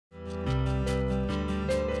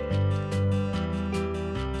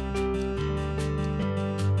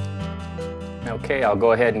Okay, I'll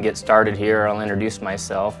go ahead and get started here. I'll introduce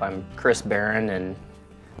myself. I'm Chris Barron and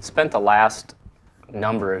spent the last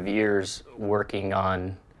number of years working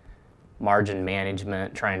on margin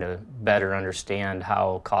management, trying to better understand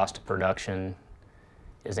how cost of production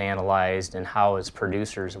is analyzed and how as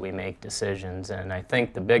producers we make decisions. And I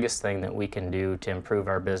think the biggest thing that we can do to improve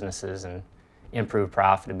our businesses and improve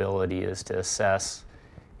profitability is to assess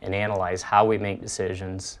and analyze how we make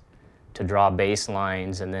decisions, to draw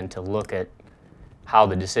baselines, and then to look at how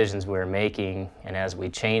the decisions we're making, and as we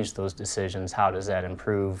change those decisions, how does that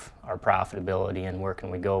improve our profitability, and where can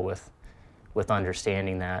we go with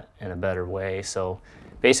understanding that in a better way. So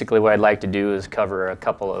basically what I'd like to do is cover a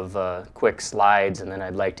couple of quick slides, and then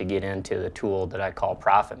I'd like to get into the tool that I call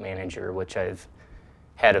Profit Manager, which I've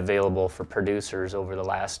had available for producers over the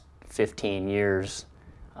last 15 years.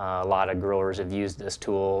 A lot of growers have used this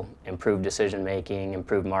tool, improved decision making,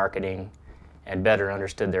 improved marketing, and better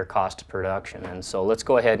understood their cost of production. And so let's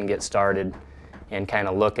go ahead and get started and kind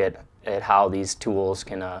of look at how these tools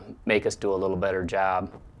can make us do a little better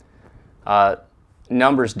job.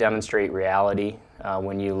 Numbers demonstrate reality.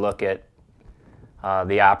 When you look at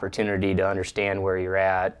the opportunity to understand where you're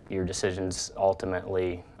at, your decisions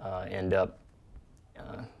ultimately end up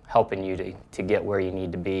helping you to get where you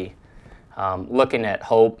need to be. Looking at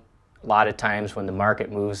hope, a lot of times when the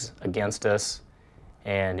market moves against us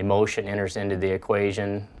and emotion enters into the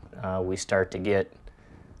equation, we start to get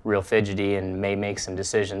real fidgety and may make some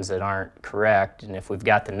decisions that aren't correct. And if we've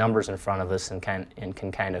got the numbers in front of us and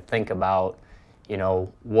can kind of think about, you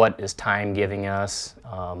know, what is time giving us,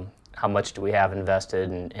 how much do we have invested,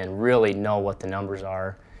 and really know what the numbers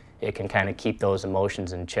are, it can kind of keep those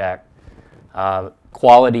emotions in check.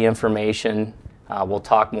 Quality information, we'll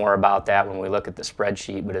talk more about that when we look at the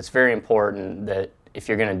spreadsheet, but it's very important that if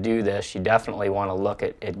you're going to do this, you definitely want to look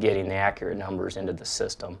at getting the accurate numbers into the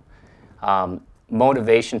system.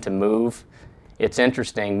 Motivation to move. It's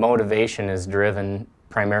interesting, motivation is driven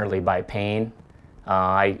primarily by pain.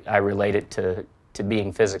 I relate it to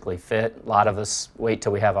being physically fit. A lot of us wait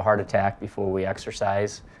till we have a heart attack before we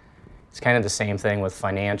exercise. It's kind of the same thing with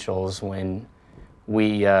financials. When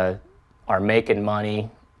we are making money,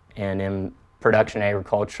 and in production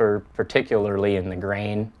agriculture, particularly in the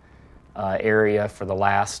grain area, for the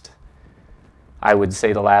last, I would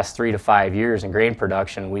say the last 3 to 5 years in grain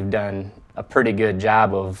production, we've done a pretty good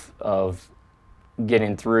job of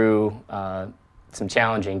getting through some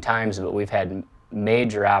challenging times, but we've had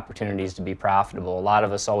major opportunities to be profitable. A lot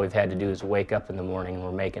of us, all we've had to do is wake up in the morning and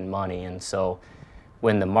we're making money. And so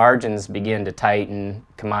when the margins begin to tighten,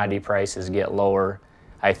 commodity prices get lower,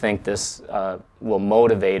 I think this will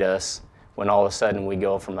motivate us when all of a sudden we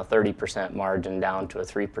go from a 30% margin down to a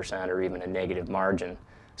 3% or even a negative margin.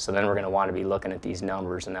 So then we're going to want to be looking at these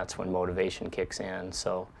numbers, and that's when motivation kicks in.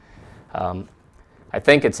 So I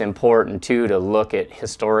think it's important too to look at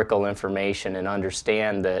historical information and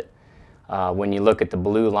understand that when you look at the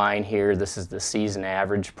blue line here, this is the season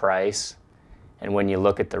average price, and when you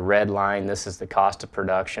look at the red line, this is the cost of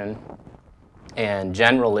production. And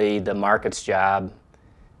generally the market's job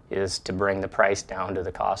is to bring the price down to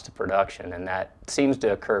the cost of production, and that seems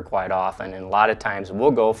to occur quite often. And a lot of times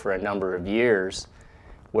we'll go for a number of years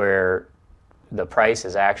where the price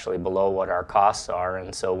is actually below what our costs are.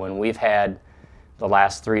 And so when we've had the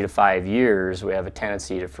last 3 to 5 years, we have a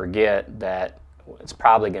tendency to forget that it's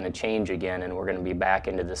probably going to change again, and we're going to be back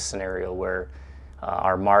into this scenario where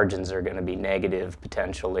our margins are going to be negative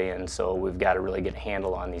potentially. And so we've got to really get a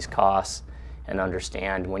handle on these costs and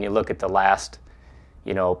understand. When you look at the last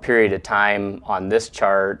period of time on this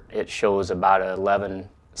chart, it shows about an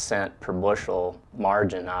 11-cent per bushel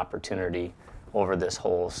margin opportunity over this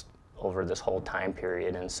whole time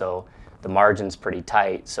period. And so the margin's pretty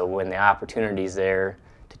tight. So when the opportunity's there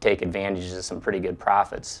to take advantage of some pretty good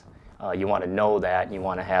profits, you want to know that, and you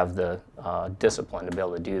want to have the discipline to be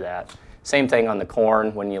able to do that. Same thing on the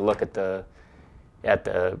corn. When you look at the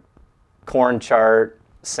corn chart,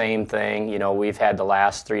 same thing. We've had the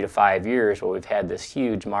last 3 to 5 years where we've had this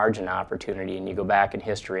huge margin opportunity, and you go back in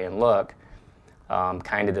history and look,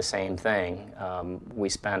 kind of the same thing. We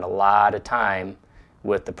spend a lot of time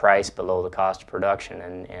with the price below the cost of production,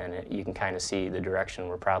 and you can kind of see the direction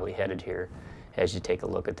we're probably headed here as you take a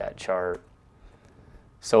look at that chart.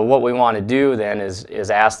 So what we want to do then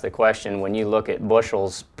is ask the question, when you look at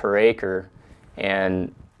bushels per acre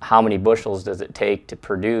and how many bushels does it take to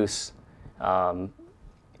produce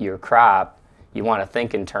your crop, you want to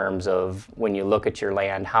think in terms of, when you look at your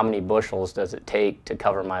land, how many bushels does it take to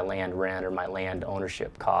cover my land rent or my land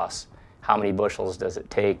ownership costs? How many bushels does it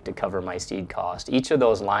take to cover my seed cost? Each of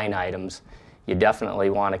those line items, you definitely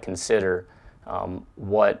want to consider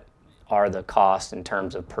what are the costs in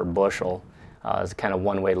terms of per bushel. Is kind of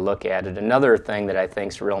one way to look at it. Another thing that I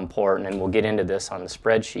think is real important, and we'll get into this on the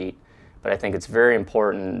spreadsheet, but I think it's very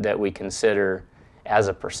important that we consider as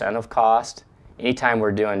a percent of cost. Anytime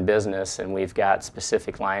we're doing business and we've got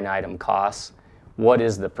specific line item costs, what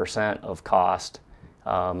is the percent of cost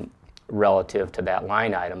relative to that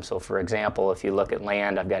line item? So for example, if you look at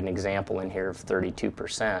land, I've got an example in here of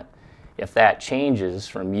 32%. If that changes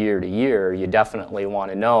from year to year, you definitely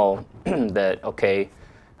want to know that, okay,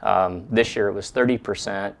 this year it was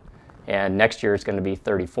 30%, and next year it's going to be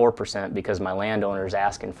 34% because my landowner is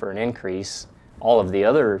asking for an increase. All of the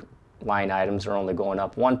other line items are only going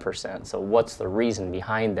up 1%. So what's the reason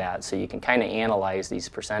behind that? So you can kind of analyze these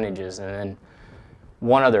percentages. And then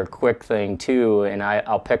one other quick thing too, and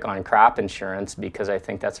I'll pick on crop insurance because I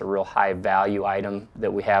think that's a real high value item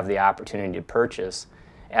that we have the opportunity to purchase.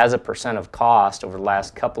 As a percent of cost over the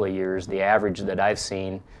last couple of years, the average that I've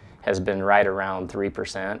seen has been right around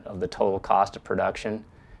 3% of the total cost of production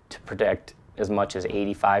to protect as much as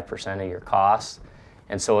 85% of your costs.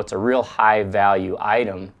 And so it's a real high value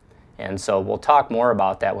item. And so we'll talk more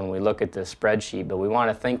about that when we look at this spreadsheet, but we want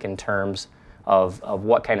to think in terms of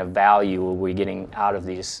what kind of value are we getting out of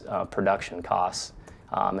these production costs.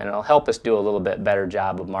 And it'll help us do a little bit better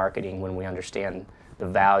job of marketing when we understand the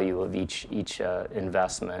value of each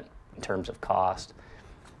investment in terms of cost.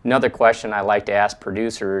 Another question I like to ask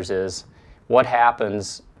producers is, what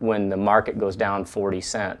happens when the market goes down 40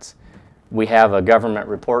 cents? We have a government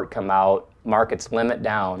report come out, markets limit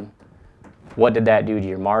down. What did that do to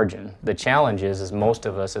your margin? The challenge is most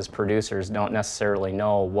of us as producers don't necessarily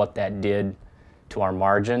know what that did to our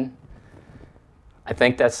margin. I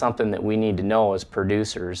think that's something that we need to know as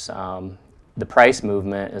producers. The price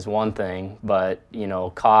movement is one thing, but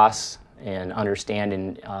costs and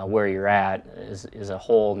understanding where you're at is a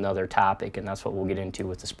whole nother topic, and that's what we'll get into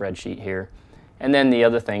with the spreadsheet here. And then the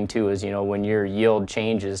other thing too is, when your yield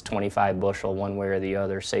changes 25 bushel one way or the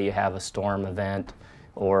other, say you have a storm event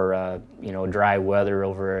or dry weather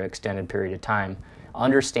over an extended period of time,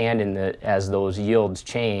 understanding that as those yields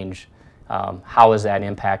change, how is that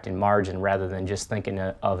impacting margin rather than just thinking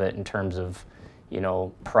of it in terms of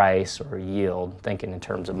price or yield, thinking in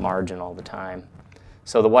terms of margin all the time.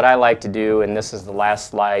 So what I like to do, and this is the last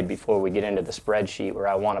slide before we get into the spreadsheet, where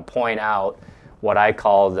I want to point out what I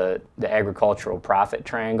call the agricultural profit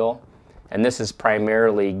triangle. And this is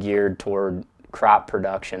primarily geared toward crop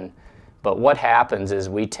production. But what happens is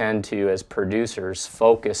we tend to, as producers,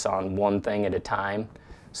 focus on one thing at a time.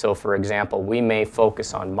 So for example, we may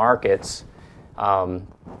focus on markets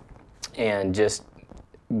and just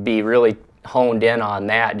be really honed in on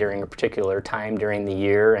that during a particular time during the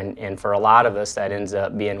year, and for a lot of us that ends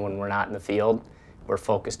up being when we're not in the field. We're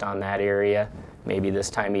focused on that area, maybe this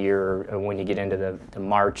time of year or when you get into the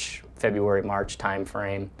February-March time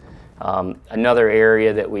frame. Another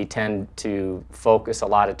area that we tend to focus a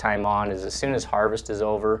lot of time on is as soon as harvest is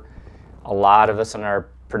over, a lot of us in our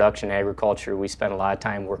production agriculture, we spend a lot of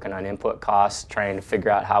time working on input costs, trying to figure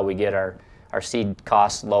out how we get our seed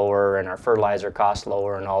costs lower and our fertilizer costs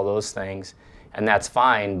lower and all those things. And that's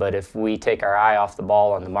fine, but if we take our eye off the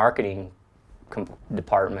ball on the marketing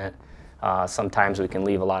department, sometimes we can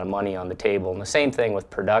leave a lot of money on the table. And the same thing with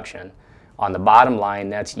production. On the bottom line,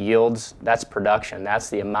 that's yields, that's production, that's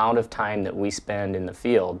the amount of time that we spend in the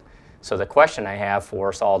field. So the question I have for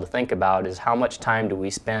us all to think about is, how much time do we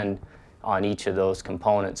spend on each of those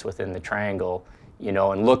components within the triangle?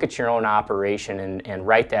 And look at your own operation and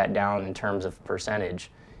write that down in terms of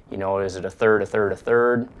percentage. Is it a third, a third, a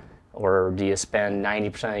third? Or do you spend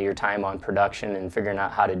 90% of your time on production and figuring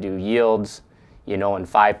out how to do yields, and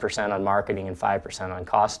 5% on marketing and 5% on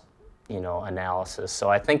cost, analysis? So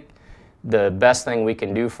I think the best thing we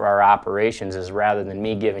can do for our operations is, rather than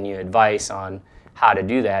me giving you advice on how to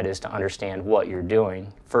do that, is to understand what you're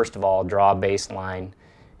doing. First of all, draw a baseline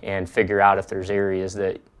and figure out if there's areas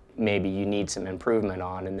that maybe you need some improvement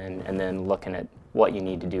on, and then looking at what you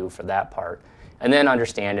need to do for that part. And then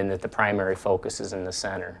understanding that the primary focus is in the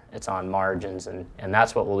center. It's on margins, and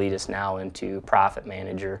that's what will lead us now into Profit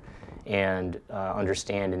Manager and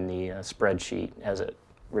understanding the spreadsheet as it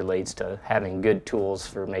relates to having good tools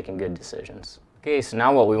for making good decisions. Okay, so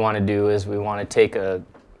now what we want to do is we want to take a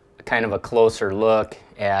kind of a closer look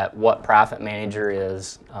at what Profit Manager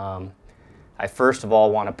is. I first of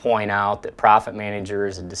all want to point out that Profit Manager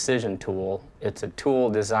is a decision tool. It's a tool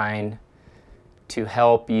designed to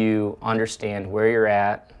help you understand where you're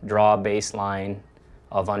at, draw a baseline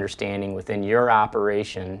of understanding within your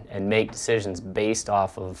operation, and make decisions based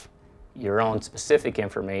off of your own specific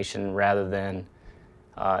information rather than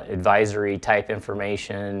advisory type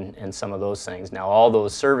information, and some of those things. Now, all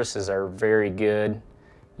those services are very good.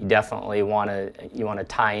 You definitely want to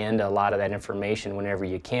tie into a lot of that information whenever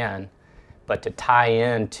you can, but to tie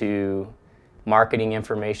into marketing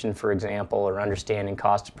information, for example, or understanding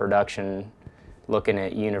cost of production, looking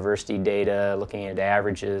at university data, looking at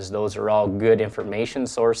averages, those are all good information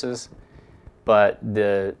sources, but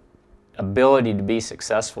the ability to be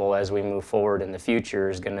successful as we move forward in the future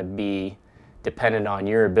is going to be dependent on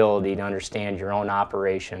your ability to understand your own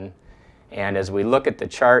operation. And as we look at the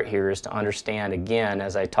chart here, is to understand, again,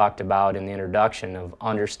 as I talked about in the introduction, of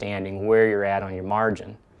understanding where you're at on your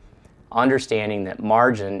margin. Understanding that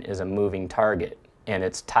margin is a moving target, and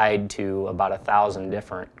it's tied to about 1,000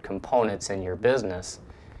 different components in your business.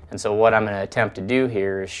 And so what I'm going to attempt to do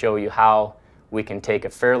here is show you how we can take a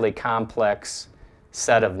fairly complex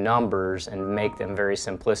set of numbers and make them very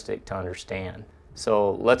simplistic to understand.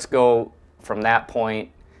 So let's go from that point.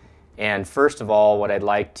 And first of all, what I'd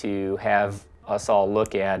like to have us all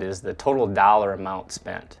look at is the total dollar amount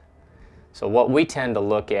spent. So what we tend to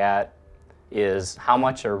look at is how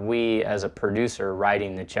much are we as a producer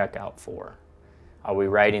writing the check out for. Are we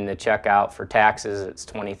writing the check out for taxes? It's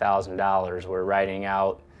 $20,000. We're writing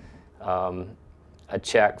out a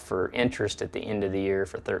check for interest at the end of the year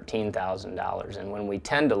for $13,000. And when we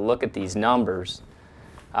tend to look at these numbers,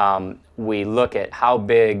 we look at how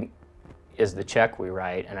big is the check we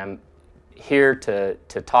write. And I'm here to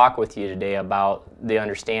talk with you today about the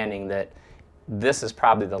understanding that this is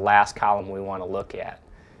probably the last column we want to look at.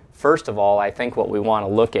 First of all, I think what we want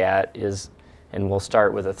to look at is, and we'll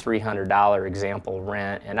start with a $300 example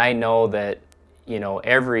rent. And I know that, you know,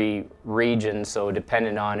 every region, so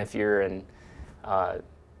depending on if you're in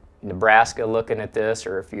Nebraska looking at this,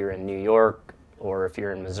 or if you're in New York, or if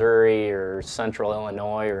you're in Missouri or central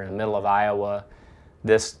Illinois or in the middle of Iowa,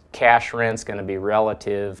 this cash rent's going to be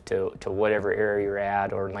relative to whatever area you're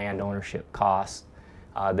at, or land ownership costs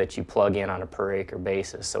that you plug in on a per acre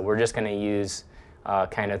basis. So we're just going to use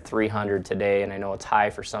kind of 300 today, and I know it's high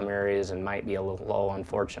for some areas and might be a little low,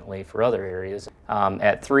 unfortunately, for other areas.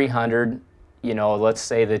 At 300, you know, let's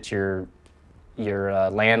say that your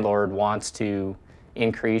landlord wants to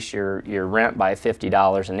increase your rent by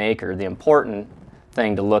 $50 an acre. The important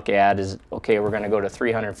thing to look at is, okay, we're going to go to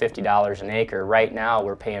 $350 an acre. Right now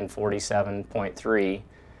we're paying 47.3,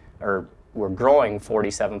 or we're growing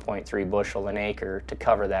 47.3 bushel an acre to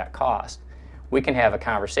cover that cost. We can have a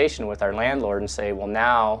conversation with our landlord and say, well,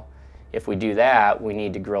 now if we do that, we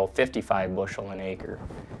need to grow 55 bushel an acre.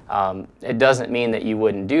 It doesn't mean that you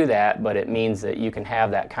wouldn't do that, but it means that you can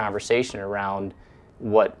have that conversation around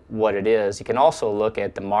what it is. You can also look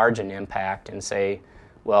at the margin impact and say,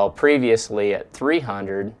 well, previously at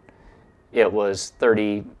 300, it was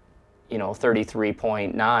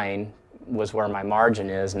 33.9 was where my margin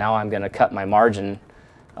is. Now I'm going to cut my margin,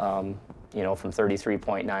 from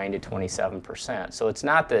 33.9 to 27%. So it's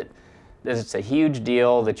not that it's a huge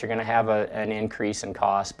deal that you're going to have an increase in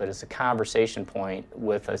cost, but it's a conversation point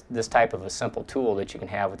with this type of a simple tool that you can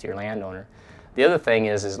have with your landowner. The other thing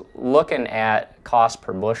is looking at cost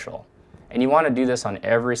per bushel. And you want to do this on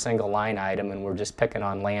every single line item, and we're just picking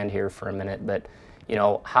on land here for a minute, but you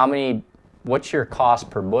know, what's your cost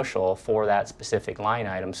per bushel for that specific line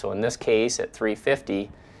item? So in this case at 350,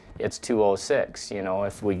 it's 206. You know,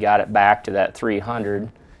 if we got it back to that 300,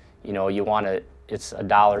 you know, it's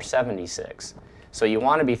 $1.76. So you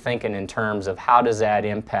want to be thinking in terms of how does that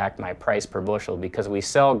impact my price per bushel, because we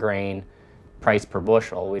sell grain price per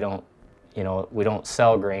bushel. We don't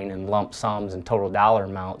sell grain in lump sums and total dollar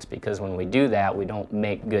amounts, because when we do that, we don't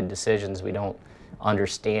make good decisions. We don't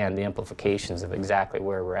understand the implications of exactly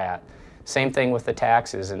where we're at. Same thing with the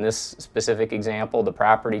taxes. In this specific example, the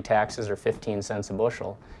property taxes are 15 cents a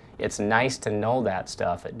bushel. It's nice to know that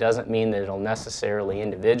stuff. It doesn't mean that it'll necessarily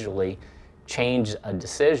individually change a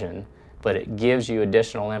decision, but it gives you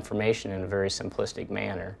additional information in a very simplistic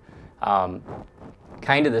manner.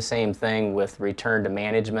 Kind of the same thing with return to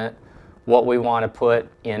management. What we want to put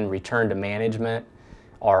in return to management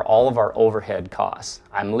are all of our overhead costs.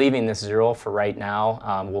 I'm leaving this zero for right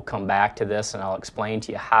now. We'll come back to this and I'll explain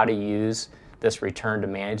to you how to use this return to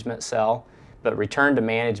management cell. But return to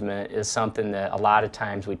management is something that a lot of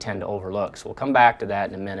times we tend to overlook. So we'll come back to that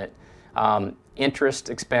in a minute. Interest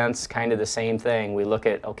expense, kind of the same thing. We look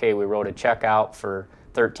at, okay, we wrote a check out for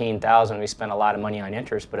 $13,000. We spent a lot of money on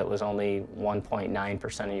interest, but it was only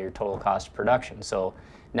 1.9% of your total cost of production. So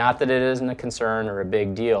not that it isn't a concern or a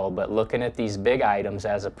big deal, but looking at these big items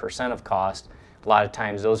as a percent of cost, a lot of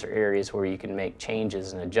times those are areas where you can make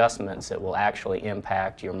changes and adjustments that will actually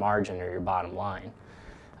impact your margin or your bottom line.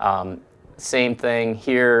 Same thing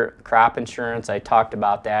here, crop insurance, I talked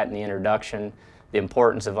about that in the introduction, the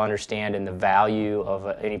importance of understanding the value of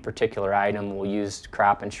any particular item. We'll use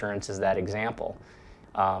crop insurance as that example.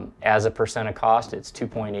 As a percent of cost, it's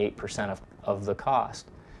 2.8% of the cost.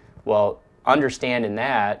 Well, understanding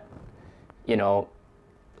that, you know,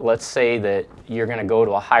 let's say that you're going to go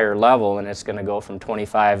to a higher level and it's going to go from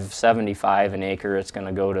 $25.75 an acre, it's going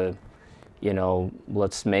to go to, you know,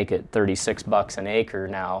 let's make it $36 an acre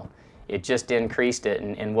now. It just increased it,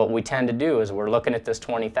 and what we tend to do is we're looking at this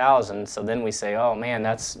 20,000, so then we say, oh man,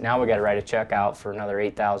 now we got to write a check out for another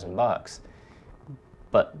 8,000 bucks.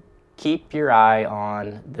 But keep your eye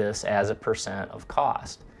on this as a percent of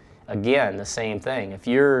cost. Again, the same thing. If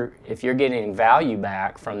you're getting value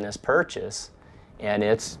back from this purchase and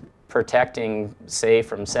it's protecting, say,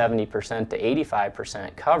 from 70% to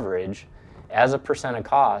 85% coverage, as a percent of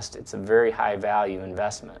cost, it's a very high value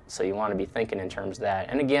investment. So you want to be thinking in terms of that.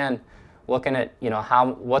 And again, looking at, you know,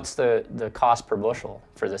 what's the cost per bushel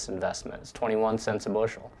for this investment? It's 21 cents a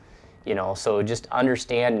bushel. You know, so just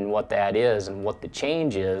understanding what that is and what the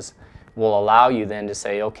change is will allow you then to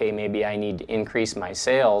say, okay, maybe I need to increase my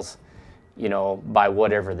sales, you know, by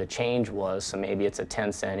whatever the change was. So maybe it's a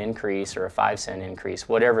 10-cent increase or a 5-cent increase,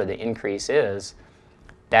 whatever the increase is,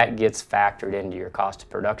 that gets factored into your cost of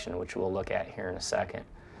production, which we'll look at here in a second.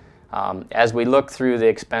 As we look through the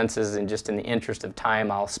expenses, and just in the interest of time,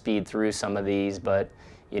 I'll speed through some of these, but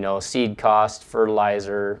you know, seed cost,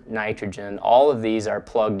 fertilizer, nitrogen, all of these are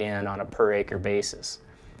plugged in on a per acre basis.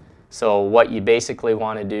 So what you basically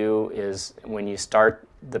want to do is when you start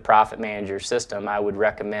the Profit Manager system, I would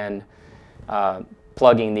recommend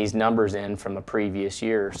plugging these numbers in from a previous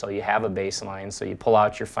year so you have a baseline. So you pull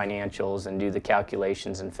out your financials and do the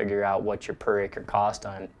calculations and figure out what your per acre cost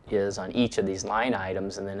is on each of these line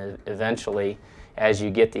items, and then eventually as you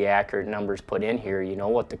get the accurate numbers put in here, you know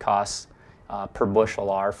what the costs per bushel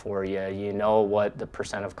are for you, you know what the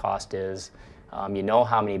percent of cost is, you know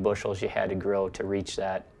how many bushels you had to grow to reach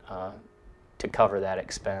that, to cover that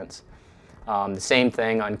expense. The same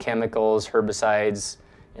thing on chemicals, herbicides,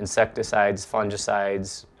 insecticides,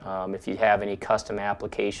 fungicides, if you have any custom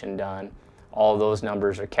application done, all those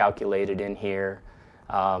numbers are calculated in here.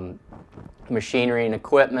 Machinery and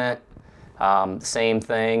equipment, same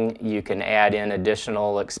thing. You can add in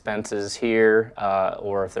additional expenses here,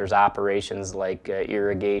 or if there's operations like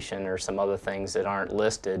irrigation or some other things that aren't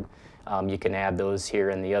listed, you can add those here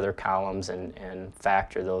in the other columns and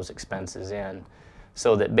factor those expenses in.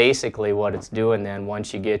 So that basically what it's doing then,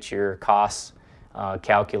 once you get your costs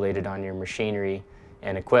calculated on your machinery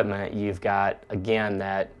and equipment, you've got, again,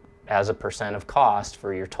 that as a percent of cost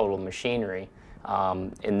for your total machinery.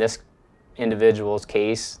 In this individual's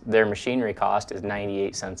case, their machinery cost is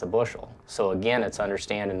 98 cents a bushel. So again, it's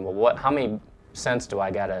understanding, well, how many cents do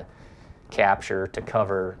I got to capture to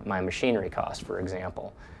cover my machinery cost, for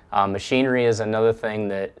example. Machinery is another thing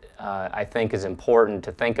that I think is important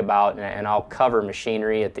to think about, and I'll cover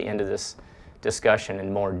machinery at the end of this discussion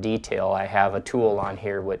in more detail. I have a tool on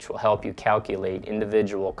here which will help you calculate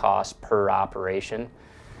individual costs per operation.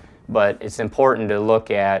 But it's important to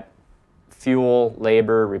look at fuel,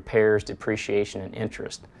 labor, repairs, depreciation, and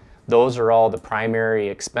interest. Those are all the primary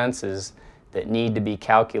expenses that need to be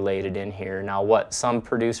calculated in here. Now, what some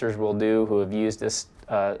producers will do who have used this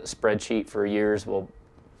spreadsheet for years will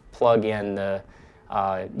plug in the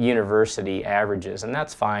university averages, and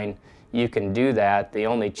that's fine. You can do that. The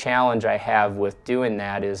only challenge I have with doing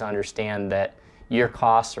that is understand that your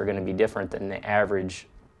costs are going to be different than the average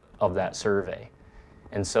of that survey.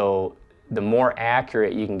 And so the more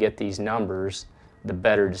accurate you can get these numbers, the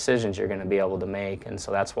better decisions you're going to be able to make. And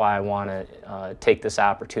so that's why I want to take this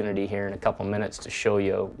opportunity here in a couple minutes to show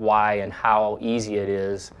you why and how easy it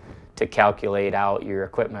is to calculate out your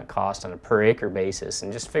equipment cost on a per acre basis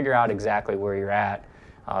and just figure out exactly where you're at,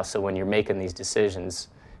 so when you're making these decisions,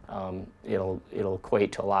 it'll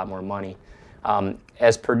equate to a lot more money.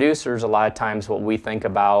 As producers, a lot of times what we think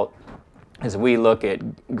about is we look at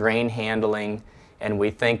grain handling and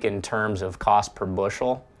we think in terms of cost per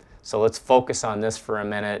bushel. So let's focus on this for a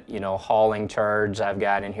minute. You know, hauling charge I've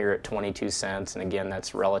got in here at 22 cents, and again,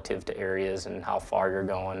 that's relative to areas and how far you're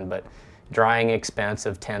going, but drying expense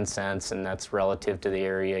of 10 cents, and that's relative to the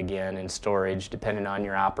area again, and storage depending on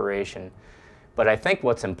your operation. But I think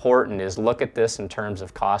what's important is look at this in terms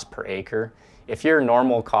of cost per acre. If your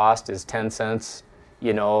normal cost is 10 cents,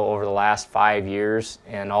 you know, over the last 5 years,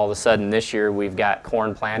 and all of a sudden this year we've got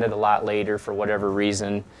corn planted a lot later for whatever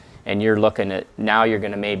reason, and you're looking at, now you're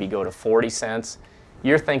going to maybe go to 40 cents,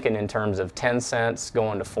 you're thinking in terms of 10 cents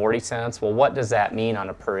going to 40 cents. Well, what does that mean on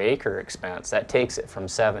a per acre expense? That takes it from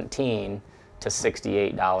 17 to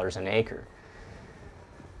 $68 an acre.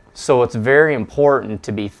 So it's very important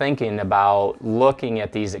to be thinking about looking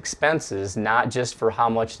at these expenses, not just for how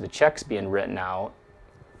much the check's being written out,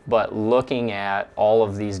 but looking at all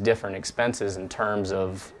of these different expenses in terms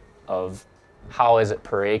of how is it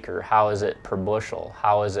per acre, how is it per bushel,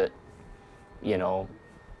 how is it, you know,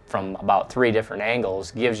 from about 3 different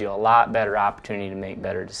angles, gives you a lot better opportunity to make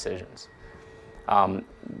better decisions.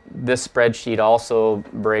 This spreadsheet also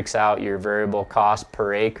breaks out your variable cost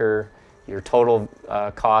per acre, your total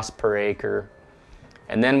cost per acre,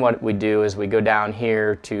 and then what we do is we go down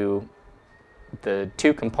here to the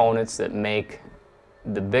 2 components that make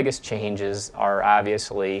the biggest changes are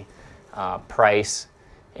obviously price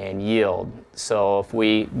and yield. So if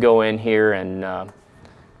we go in here and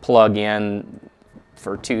plug in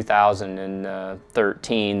for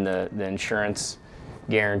 2013, the insurance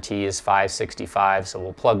guarantee is $565, so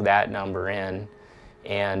we'll plug that number in.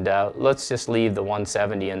 And let's just leave the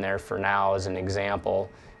 170 in there for now as an example.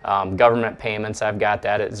 Government payments, I've got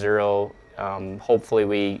that at 0. Hopefully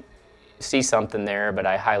we see something there, but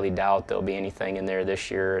I highly doubt there'll be anything in there this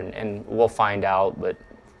year, and we'll find out, but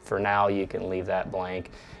for now you can leave that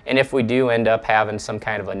blank. And if we do end up having some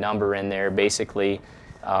kind of a number in there, basically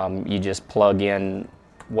you just plug in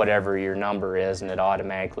whatever your number is and it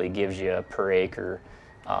automatically gives you a per acre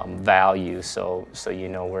value, so you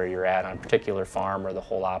know where you're at on a particular farm or the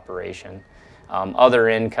whole operation. Other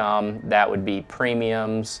income, that would be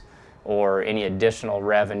premiums or any additional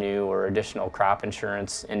revenue or additional crop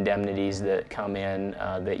insurance indemnities that come in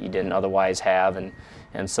that you didn't otherwise have,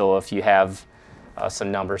 and so if you have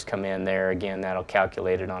some numbers come in there, again, that'll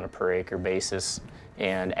calculate it on a per acre basis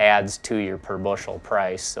and adds to your per bushel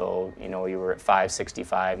price. So you know you were at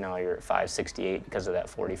 $565, now you're at $568 because of that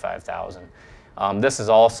 $45,000. This is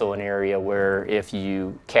also an area where if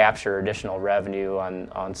you capture additional revenue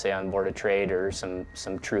on say on Board of Trade or some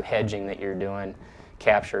true hedging that you're doing,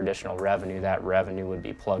 capture additional revenue, that revenue would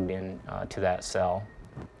be plugged in to that cell.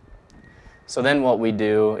 So then what we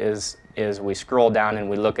do is we scroll down and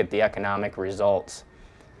we look at the economic results.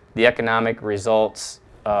 The economic results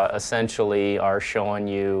essentially are showing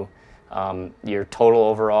you your total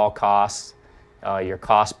overall costs, your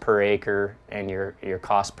cost per acre, and your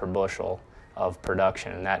cost per bushel of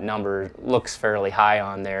production. And that number looks fairly high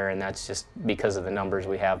on there, and that's just because of the numbers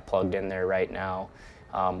we have plugged in there right now.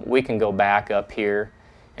 We can go back up here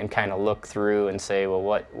and kind of look through and say,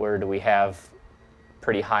 well, where do we have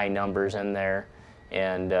pretty high numbers in there?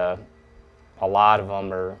 And a lot of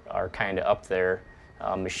them are kind of up there.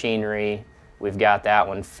 Machinery, we've got that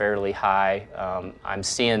one fairly high. I'm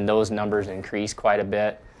seeing those numbers increase quite a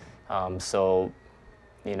bit. So,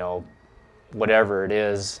 you know, whatever it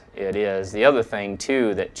is, it is. The other thing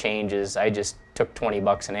too that changes, I just took 20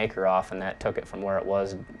 bucks an acre off, and that took it from where it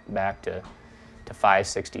was back to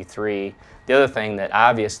 $563. The other thing that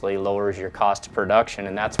obviously lowers your cost of production,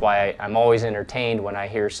 and that's why I'm always entertained when I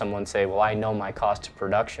hear someone say, well, I know my cost of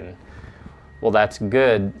production. Well, that's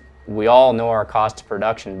good. We all know our cost of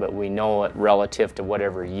production, but we know it relative to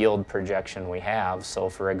whatever yield projection we have. So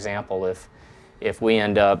for example, if we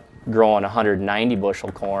end up growing 190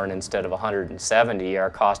 bushel corn instead of 170,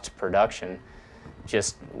 our cost of production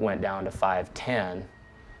just went down to 510.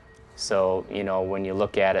 So, you know, when you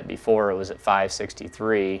look at it before, it was at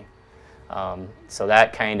 563. So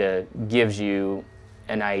that kind of gives you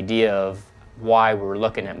an idea of why we're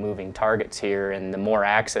looking at moving targets here, and the more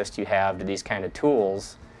access you have to these kind of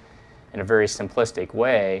tools in a very simplistic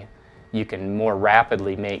way, you can more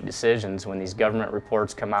rapidly make decisions when these government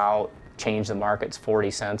reports come out, change the markets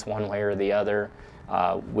 40 cents one way or the other.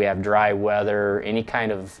 We have dry weather, any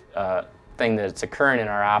kind of thing that's occurring in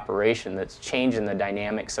our operation that's changing the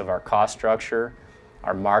dynamics of our cost structure,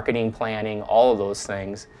 our marketing planning, all of those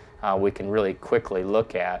things we can really quickly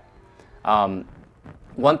look at.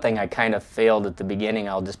 One thing I kind of failed at the beginning,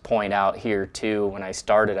 I'll just point out here too. When I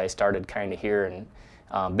started kind of here,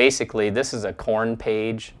 and basically this is a corn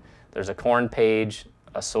page. There's a corn page,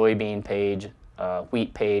 a soybean page, a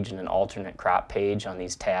wheat page, and an alternate crop page on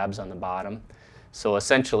these tabs on the bottom. So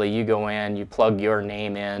essentially you go in, you plug your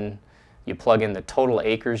name in, you plug in the total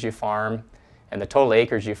acres you farm, and the total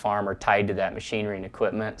acres you farm are tied to that machinery and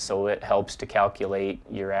equipment, so it helps to calculate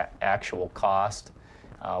your actual cost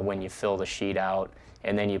when you fill the sheet out,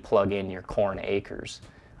 and then you plug in your corn acres.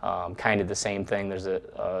 Kind of the same thing, there's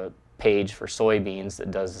a page for soybeans that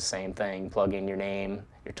does the same thing. Plug in your name,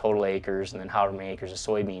 your total acres, and then however many acres of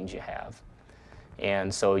soybeans you have.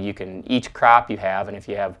 And so you can, each crop you have, and if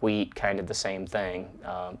you have wheat, kind of the same thing,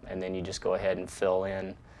 and then you just go ahead and fill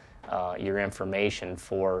in your information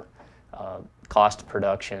for cost of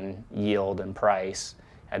production, yield, and price,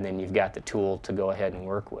 and then you've got the tool to go ahead and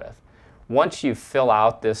work with. Once you fill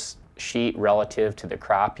out this sheet relative to the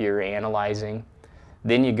crop you're analyzing,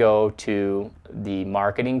 then you go to the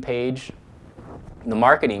marketing page. The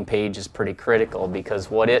marketing page is pretty critical because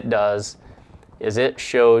what it does is it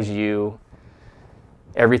shows you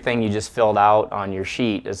everything you just filled out on your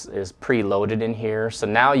sheet is preloaded in here. So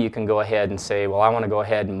now you can go ahead and say, well, I want to go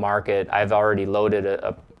ahead and market. I've already loaded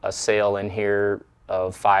a sale in here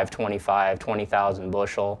of 525, 20,000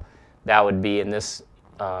 bushel. That would be, in this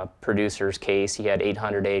producer's case, he had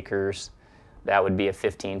 800 acres. That would be a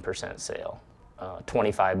 15% sale,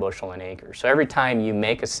 25 bushel an acre. So every time you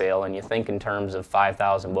make a sale and you think in terms of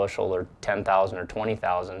 5,000 bushel or 10,000 or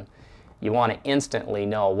 20,000, you want to instantly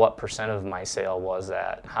know what percent of my sale was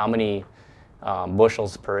that. How many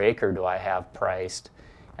bushels per acre do I have priced?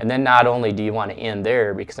 And then not only do you want to end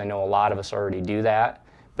there, because I know a lot of us already do that,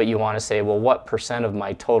 but you want to say, well, what percent of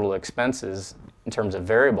my total expenses in terms of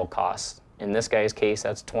variable costs? In this guy's case,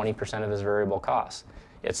 that's 20% of his variable costs.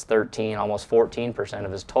 It's 13, almost 14%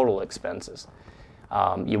 of his total expenses.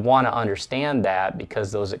 You want to understand that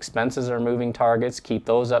because those expenses are moving targets. Keep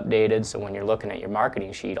those updated so when you're looking at your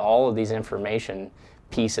marketing sheet, all of these information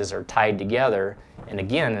pieces are tied together, and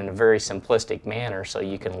again, in a very simplistic manner, so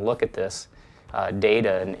you can look at this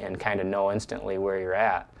data and kind of know instantly where you're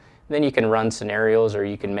at. Then you can run scenarios or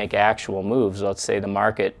you can make actual moves. Let's say the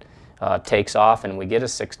market takes off and we get a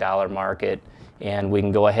 $6 market and we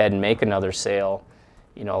can go ahead and make another sale.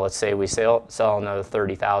 You know, let's say we sell another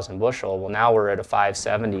 30,000 bushel. Well, now we're at a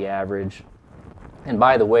 570 average. And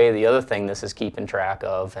by the way, the other thing this is keeping track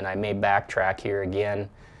of, and I may backtrack here again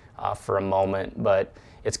for a moment, but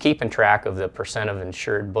it's keeping track of the percent of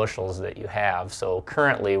insured bushels that you have. So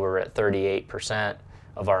currently we're at 38%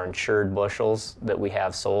 of our insured bushels that we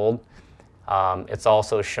have sold. It's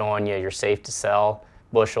also showing you your safe to sell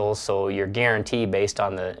bushels, so your guarantee based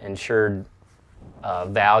on the insured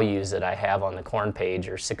values that I have on the corn page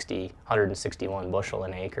are 161 bushel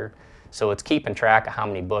an acre. So it's keeping track of how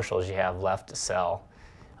many bushels you have left to sell.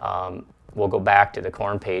 We'll go back to the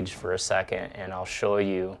corn page for a second and I'll show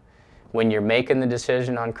you when you're making the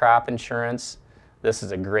decision on crop insurance. This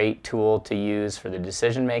is a great tool to use for the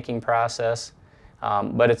decision-making process,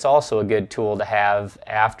 but it's also a good tool to have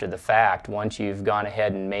after the fact. Once you've gone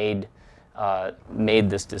ahead and made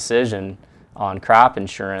this decision on crop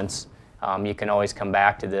insurance, you can always come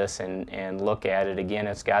back to this and look at it again.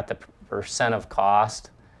 It's got the percent of cost.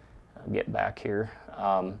 I'll get back here.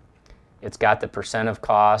 It's got the percent of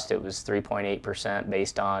cost. It was 3.8%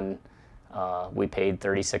 based on, we paid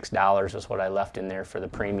 $36 was what I left in there for the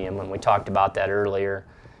premium when we talked about that earlier.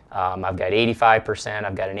 I've got 85%,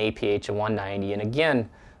 I've got an APH of 190, and again,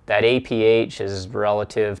 that APH is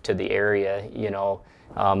relative to the area, you know,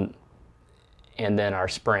 and then our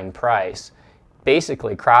spring price.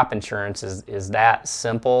 Basically, crop insurance is that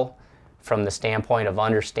simple from the standpoint of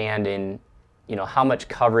understanding, you know, how much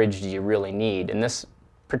coverage do you really need. In this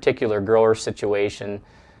particular grower situation,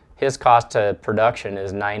 his cost to production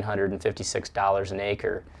is $956 an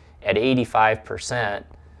acre. At 85%,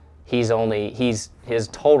 his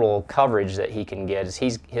total coverage that he can get is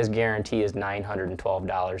his guarantee is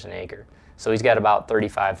 $912 an acre. So he's got about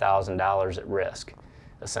 $35,000 at risk,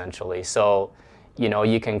 essentially. So, you know,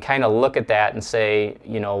 you can kind of look at that and say,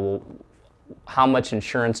 you know, how much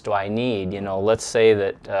insurance do I need? You know, let's say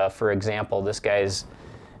that, for example, this guy's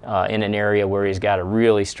in an area where he's got a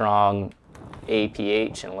really strong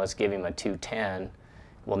APH, and let's give him a 210.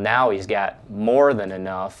 Well, now he's got more than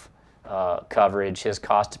enough coverage. His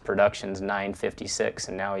cost of production is $956,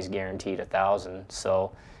 and now he's guaranteed $1,000.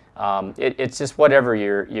 So it's just whatever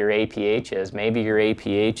your APH is. Maybe your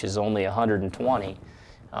APH is only 120.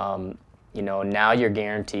 You know, now your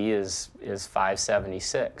guarantee is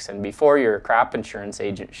 576. And before your crop insurance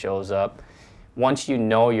agent shows up, once you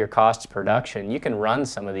know your cost of production, you can run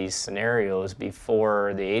some of these scenarios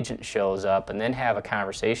before the agent shows up and then have a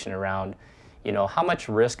conversation around, you know, how much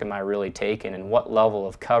risk am I really taking and what level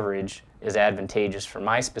of coverage is advantageous for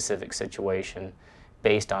my specific situation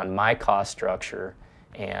based on my cost structure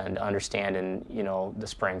and understanding, you know, the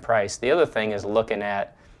spring price. The other thing is looking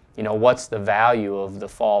at, you know, what's the value of the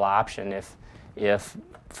fall option if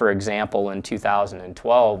for example, in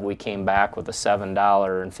 2012 we came back with a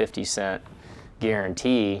 $7.50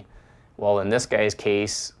 guarantee. Well, in this guy's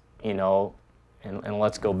case, you know, and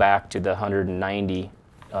let's go back to the 190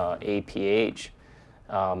 APH,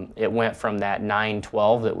 it went from that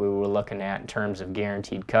 $912 that we were looking at in terms of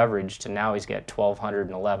guaranteed coverage to now he's got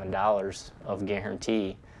 $1,211 of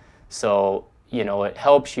guarantee. So, you know, it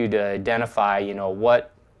helps you to identify, you know,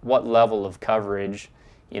 what level of coverage,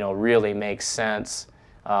 you know, really makes sense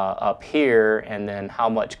up here, and then how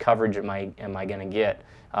much coverage am I going to get.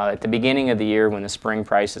 At the beginning of the year, when the spring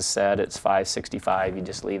price is set, it's 565. You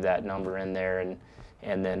just leave that number in there,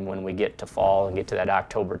 and then when we get to fall and get to that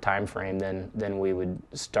October time frame, then we would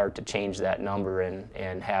start to change that number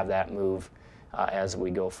and have that move as we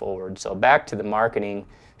go forward. So back to the marketing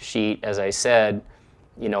sheet, as I said,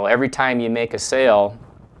 you know, every time you make a sale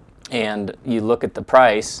and you look at the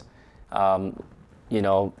price, you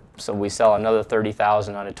know, so we sell another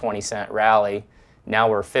 30,000 on a 20-cent rally. Now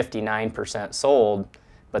we're 59% sold,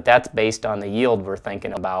 but that's based on the yield we're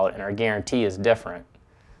thinking about, and our guarantee is different.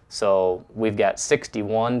 So we've got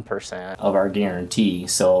 61% of our guarantee.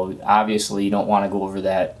 So obviously you don't want to go over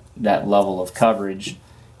that level of coverage.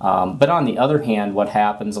 But on the other hand, what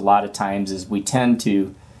happens a lot of times is we tend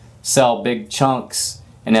to sell big chunks,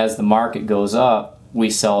 and as the market goes up, we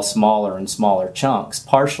sell smaller and smaller chunks,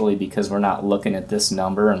 partially because we're not looking at this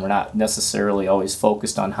number and we're not necessarily always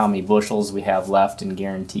focused on how many bushels we have left in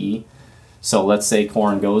guarantee. So let's say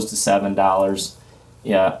corn goes to $7.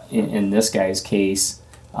 Yeah, in this guy's case,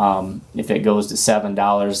 if it goes to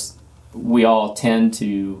 $7, we all tend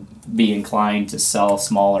to be inclined to sell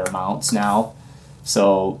smaller amounts now.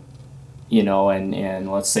 So, you know, and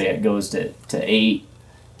let's say it goes to 8,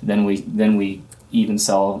 then we even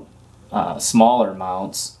sell smaller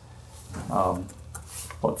amounts,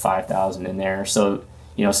 put 5,000 in there. So,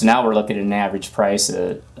 you know, so now we're looking at an average price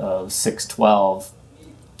of 612.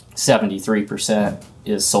 73%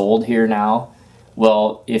 is sold here now.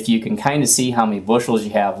 Well, if you can kind of see how many bushels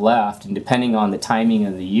you have left, and depending on the timing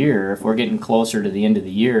of the year, if we're getting closer to the end of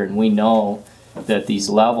the year and we know that these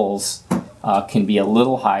levels can be a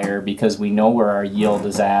little higher because we know where our yield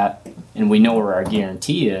is at and we know where our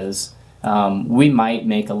guarantee is, we might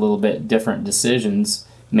make a little bit different decisions.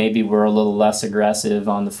 Maybe we're a little less aggressive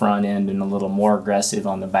on the front end and a little more aggressive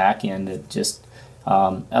on the back end. It just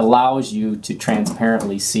allows you to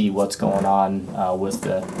transparently see what's going on with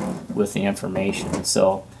the information.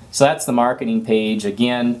 So that's the marketing page.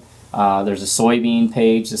 Again, there's a soybean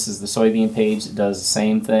page. This is the soybean page that does the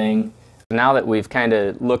same thing. Now that we've kind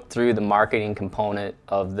of looked through the marketing component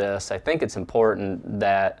of this, I think it's important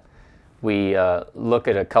that we look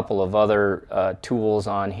at a couple of other tools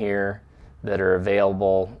on here that are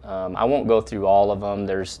available. I won't go through all of them.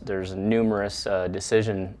 There's numerous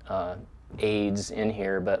decision aids in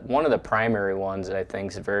here, but one of the primary ones that I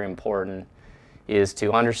think is very important is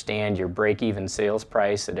to understand your break-even sales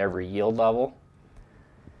price at every yield level.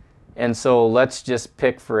 And so let's just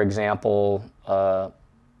pick, for example,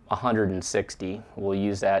 160. We'll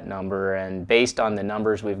use that number, and based on the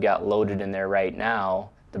numbers we've got loaded in there right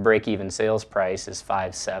now, the break-even sales price is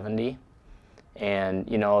 570. And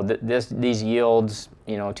you know, these yields,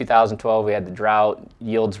 you know, 2012 we had the drought,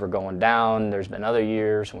 yields were going down. There's been other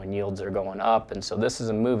years when yields are going up, and so this is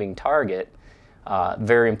a moving target,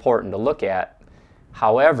 very important to look at.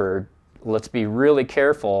 However, let's be really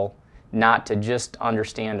careful not to just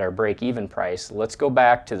understand our break-even price. Let's go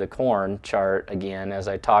back to the corn chart again, as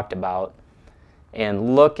I talked about,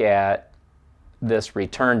 and look at this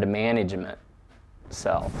return to management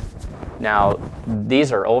cell. Now,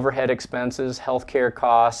 these are overhead expenses, healthcare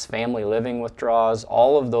costs, family living withdrawals,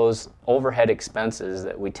 all of those overhead expenses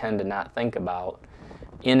that we tend to not think about.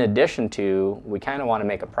 In addition to, we kind of want to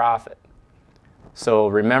make a profit. So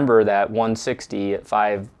remember that 160 at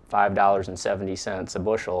 $5.70 a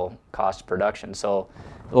bushel cost of production. So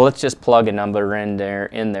let's just plug a number in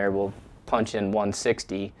there. We'll punch in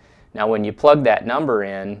 160. Now when you plug that number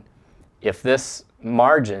in, if this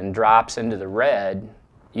margin drops into the red,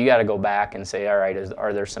 you got to go back and say, all right,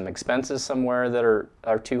 are there some expenses somewhere that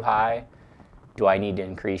are too high? Do I need to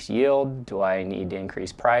increase yield? Do I need to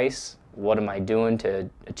increase price? What am I doing to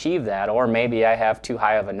achieve that? Or maybe I have too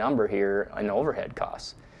high of a number here in overhead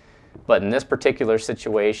costs. But in this particular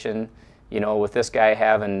situation, you know, with this guy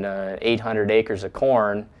having 800 acres of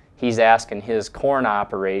corn, he's asking his corn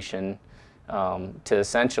operation to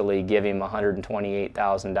essentially give him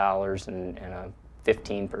 $128,000 and a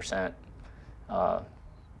 15%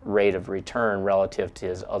 rate of return relative to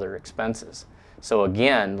his other expenses. So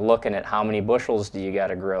again, looking at how many bushels do you got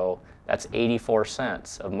to grow, that's 84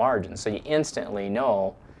 cents of margin. So you instantly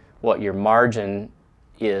know what your margin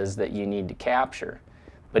is that you need to capture.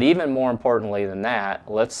 But even more importantly than that,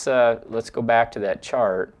 let's go back to that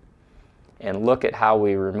chart and look at how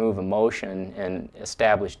we remove emotion and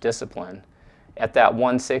establish discipline. At that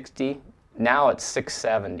 160, now it's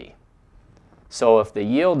 670. So if the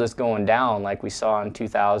yield is going down like we saw in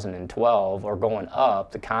 2012 or going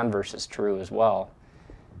up, the converse is true as well.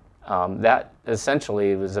 That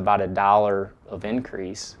essentially was about $1 of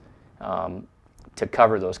increase to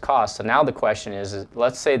cover those costs. So now the question is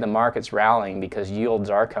let's say the market's rallying because yields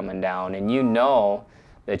are coming down, and you know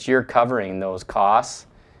that you're covering those costs.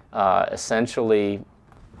 Essentially,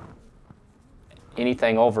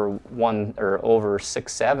 anything over over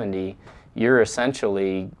 670, you're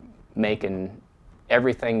essentially making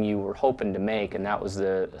everything you were hoping to make, and that was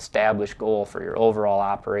the established goal for your overall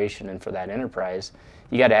operation and for that enterprise.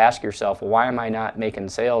 You got to ask yourself, well, why am I not making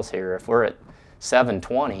sales here? If we're at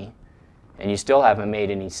 720 and you still haven't made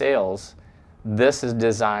any sales, this is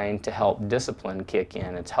designed to help discipline kick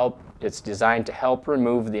in. It's designed to help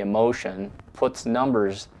remove the emotion, puts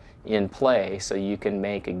numbers in play so you can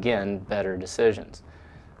make, again, better decisions.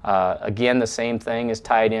 Again, the same thing is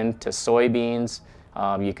tied into soybeans.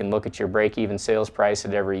 You can look at your break-even sales price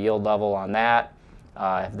at every yield level on that.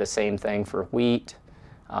 The same thing for wheat.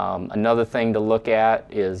 Another thing to look at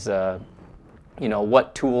is,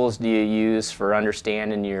 what tools do you use for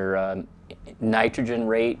understanding your nitrogen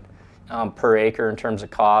rate per acre in terms of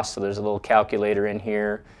cost. So there's a little calculator in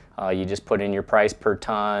here. You just put in your price per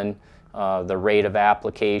ton, the rate of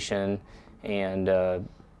application, and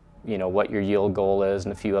what your yield goal is,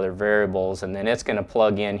 and a few other variables, and then it's going to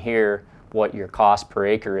plug in here what your cost per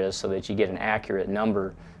acre is so that you get an accurate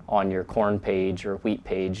number on your corn page or wheat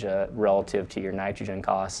page relative to your nitrogen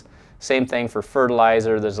costs. Same thing for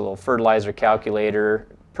fertilizer. There's a little fertilizer calculator.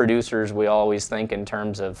 Producers, we always think in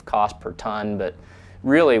terms of cost per ton, but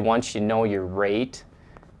really once you know your rate,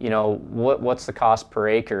 what's the cost per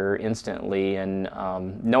acre instantly, and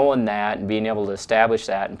knowing that and being able to establish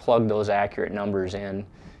that and plug those accurate numbers in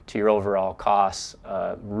to your overall costs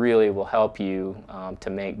really will help you to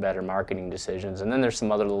make better marketing decisions. And then there's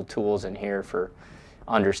some other little tools in here for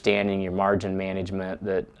understanding your margin management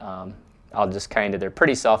that they're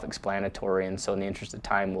pretty self-explanatory, and so in the interest of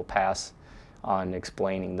time we'll pass on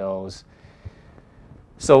explaining those.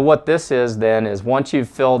 So what this is then is once you've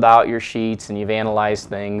filled out your sheets and you've analyzed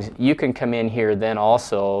things, you can come in here then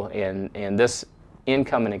also, and this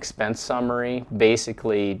income and expense summary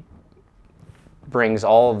basically brings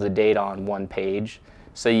all of the data on one page,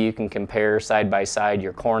 so you can compare side by side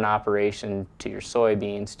your corn operation to your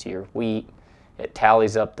soybeans to your wheat. It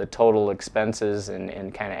tallies up the total expenses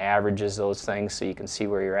and kind of averages those things so you can see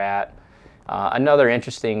where you're at. Another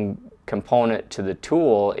interesting component to the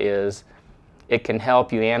tool is it can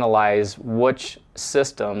help you analyze which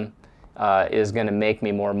system is going to make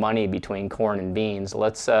me more money between corn and beans.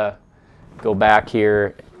 Let's go back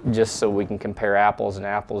here just so we can compare apples and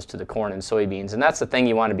apples to the corn and soybeans. And that's the thing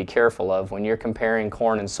you want to be careful of when you're comparing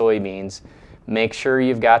corn and soybeans. Make sure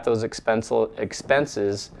you've got those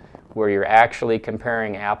expenses where you're actually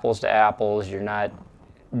comparing apples to apples. You're not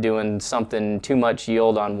doing something too much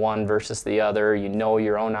yield on one versus the other. You know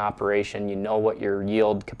your own operation. You know what your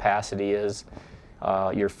yield capacity is,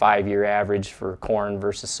 your 5-year average for corn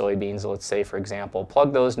versus soybeans, let's say, for example.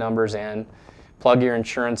 Plug those numbers in, plug your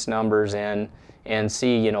insurance numbers in, and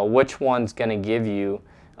see which one's going to give you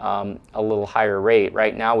a little higher rate.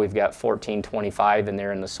 Right now we've got 1425 in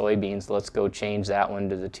there in the soybeans. Let's go change that one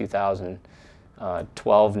to the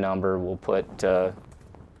 2012 number. We'll put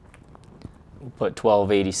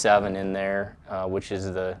 1287 in there, which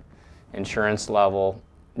is the insurance level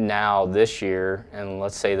now this year, and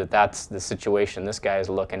let's say that that's the situation this guy is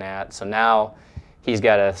looking at. So now he's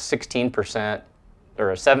got a 16% or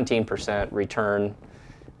a 17% return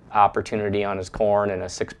opportunity on his corn and a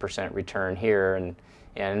 6% return here,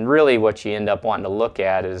 and really what you end up wanting to look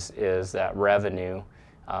at is that revenue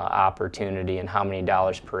opportunity and how many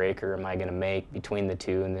dollars per acre am I going to make between the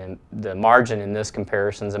two. And then the margin in this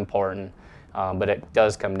comparison is important, but it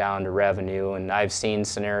does come down to revenue, and I've seen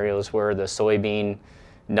scenarios where the soybean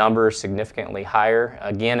number is significantly higher.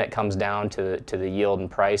 Again, it comes down to the yield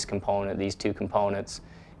and price component, these two components.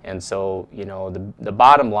 And so the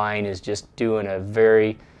bottom line is just doing a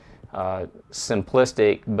very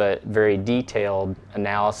simplistic but very detailed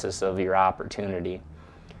analysis of your opportunity.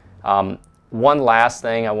 One last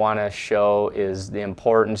thing I want to show is the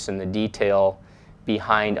importance and the detail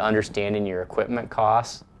behind understanding your equipment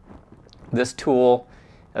costs. This tool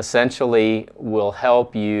essentially will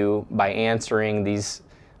help you by answering these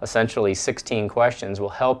essentially 16 questions, will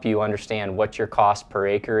help you understand what your cost per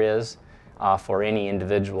acre is for any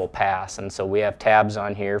individual pass. And so we have tabs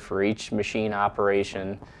on here for each machine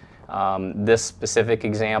operation. This specific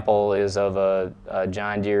example is of a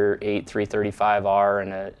John Deere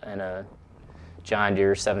 8335R and a John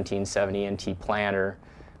Deere 1770 NT planter.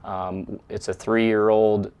 It's a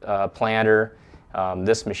 3-year-old planter.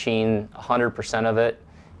 This machine, 100% of it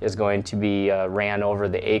is going to be ran over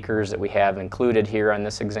the acres that we have included here on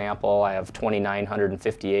this example. I have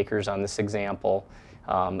 2,950 acres on this example.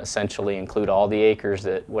 essentially include all the acres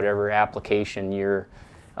that whatever application you're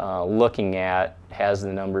looking at has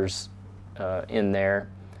the numbers in there.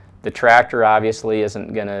 The tractor obviously is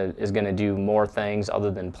gonna do more things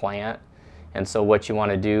other than plant. And so what you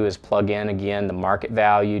want to do is plug in again the market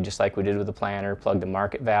value, just like we did with the planter, plug the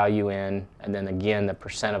market value in, and then again the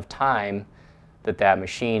percent of time that that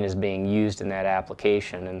machine is being used in that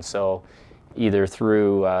application. And so either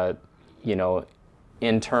through you know,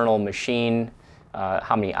 internal machine,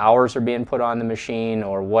 how many hours are being put on the machine,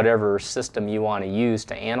 or whatever system you want to use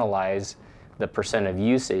to analyze the percent of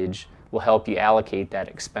usage will help you allocate that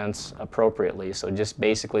expense appropriately. So just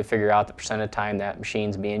basically figure out the percent of time that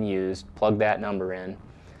machine's being used, plug that number in.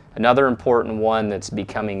 Another important one that's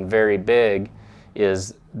becoming very big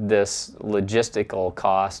is this logistical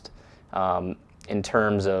cost in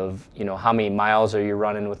terms of, you know, how many miles are you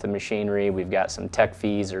running with the machinery. We've got some tech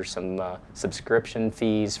fees or some subscription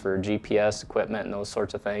fees for GPS equipment and those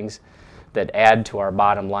sorts of things that add to our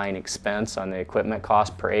bottom line expense on the equipment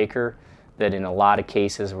cost per acre, that in a lot of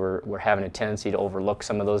cases we're having a tendency to overlook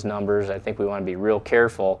some of those numbers. I think we want to be real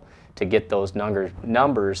careful to get those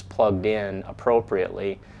numbers plugged in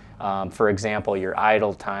appropriately. For example, your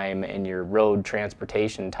idle time and your road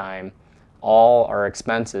transportation time all are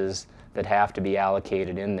expenses that have to be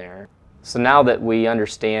allocated in there. So now that we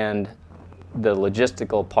understand the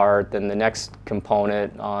logistical part, then the next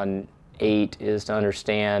component on 8 is to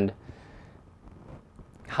understand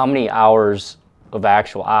how many hours of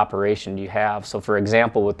actual operation do you have. So for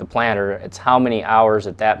example, with the planter, it's how many hours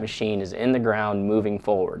that machine is in the ground moving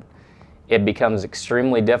forward. It becomes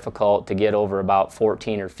extremely difficult to get over about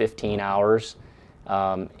 14 or 15 hours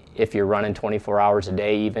if you're running 24 hours a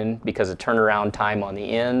day even, because of turnaround time on the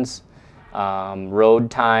ends,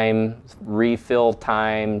 road time, refill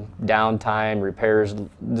time, downtime, repairs,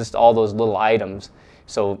 just all those little items.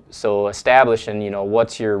 So establishing, you know,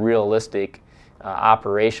 what's your realistic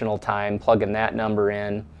operational time, plugging that number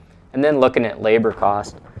in, and then looking at labor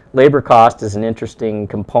cost. Labor cost is an interesting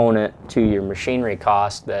component to your machinery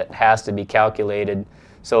cost that has to be calculated.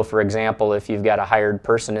 So for example, if you've got a hired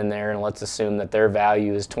person in there, and let's assume that their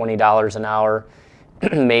value is $20 an hour,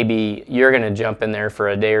 maybe you're going to jump in there for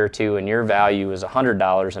a day or two and your value is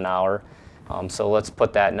 $100 an hour. So let's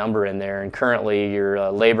put that number in there, and currently your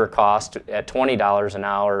labor cost at $20 an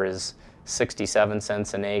hour is 67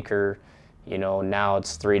 cents an acre. You know, now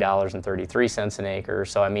it's $3.33 an acre.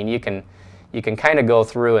 So I mean, you can kind of go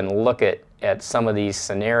through and look at some of these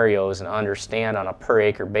scenarios and understand on a per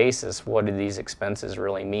acre basis what do these expenses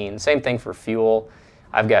really mean. Same thing for fuel.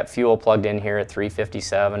 I've got fuel plugged in here at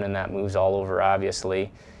 $3.57, and that moves all over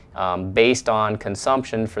obviously based on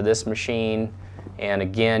consumption for this machine. And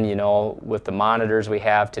again, you know, with the monitors we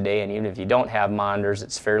have today, and even if you don't have monitors,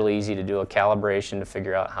 it's fairly easy to do a calibration to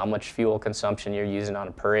figure out how much fuel consumption you're using on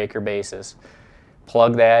a per acre basis.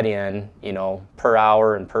 Plug that in, you know, per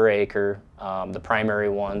hour and per acre, the primary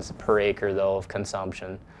ones per acre though of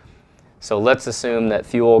consumption. So let's assume that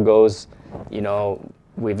fuel goes, you know,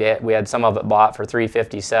 we had some of it bought for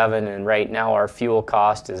 $3.57, and right now our fuel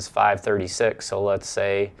cost is $5.36. So let's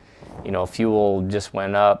say, you know, fuel just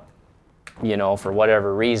went up, you know, for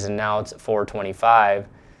whatever reason, now it's at $4.25.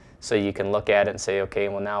 So you can look at it and say, okay,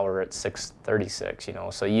 well now we're at $6.36, you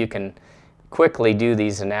know. So you can quickly do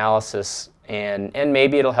these analysis, and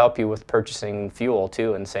maybe it'll help you with purchasing fuel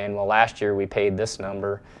too, and saying, well, last year we paid this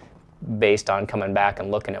number, based on coming back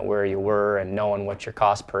and looking at where you were and knowing what your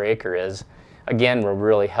cost per acre is. Again, will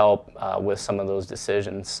really help with some of those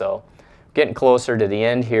decisions. So getting closer to the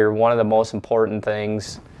end here, one of the most important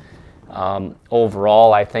things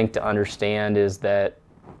overall, I think, to understand is that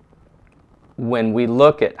when we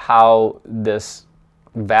look at how this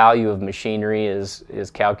value of machinery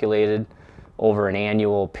is calculated over an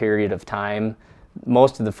annual period of time,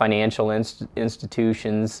 most of the financial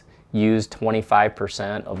institutions use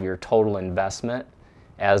 25% of your total investment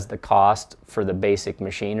as the cost for the basic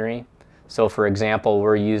machinery. So for example,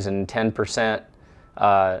 we're using 10%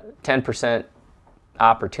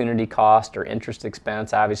 opportunity cost or interest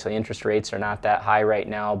expense. Obviously interest rates are not that high right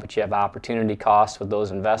now, but you have opportunity costs with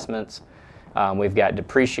those investments. We've got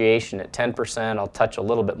depreciation at 10%. I'll touch a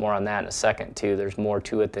little bit more on that in a second too. There's more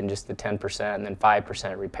to it than just the 10%, and then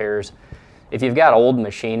 5% repairs. If you've got old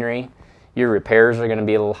machinery, your repairs are going to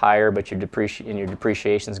be a little higher, but your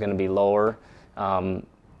depreciation is going to be lower.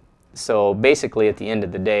 So basically at the end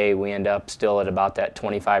of the day, we end up still at about that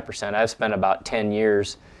 25%. I've spent about 10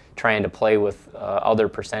 years trying to play with other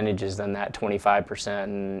percentages than that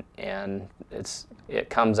 25%, and it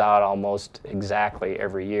comes out almost exactly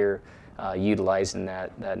every year utilizing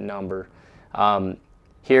that number.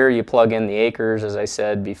 Here you plug in the acres, as I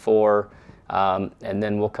said before. and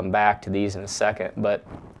then we'll come back to these in a second. But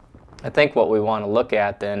I think what we want to look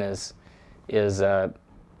at then is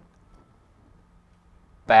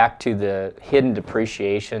back to the hidden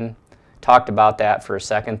depreciation. Talked about that for a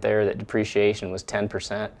second there, that depreciation was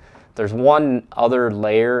 10%. There's one other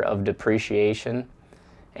layer of depreciation,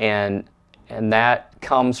 and that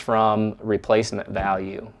comes from replacement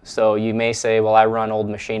value. So you may say, well, I run old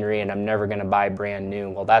machinery and I'm never going to buy brand new.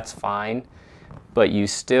 Well, that's fine, but you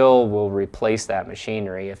still will replace that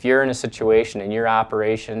machinery. If you're in a situation in your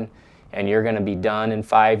operation and you're going to be done in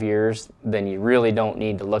 5 years, then you really don't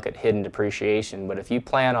need to look at hidden depreciation. But if you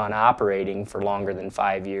plan on operating for longer than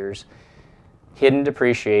 5 years, hidden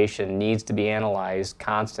depreciation needs to be analyzed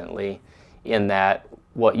constantly, in that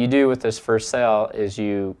what you do with this first sale is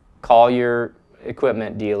you call your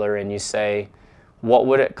equipment dealer and you say, what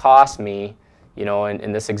would it cost me? You know,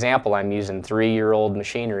 in this example, I'm using 3-year-old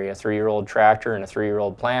machinery, a 3-year-old tractor and a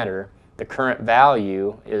 3-year-old planter. The current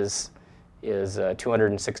value is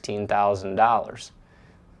 $216,000.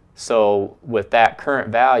 So with that current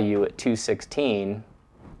value at $216,000,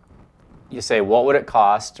 you say, what would it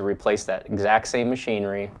cost to replace that exact same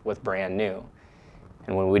machinery with brand new?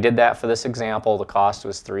 And when we did that for this example, the cost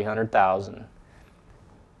was $300,000.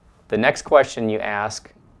 The next question you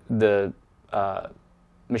ask the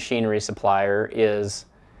machinery supplier is,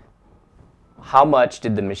 how much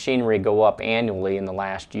did the machinery go up annually in the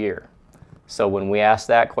last year? So when we asked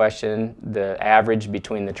that question, the average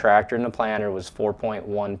between the tractor and the planter was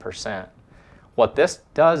 4.1%. What this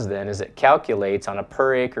does then is it calculates on a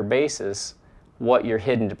per acre basis what your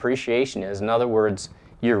hidden depreciation is. In other words,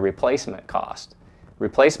 your replacement cost.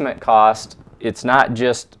 Replacement cost, it's not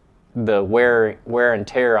just the wear and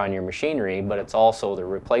tear on your machinery, but it's also the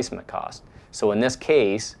replacement cost. So in this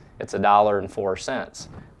case, it's $1.04.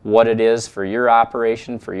 What it is for your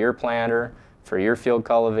operation, for your planter, for your field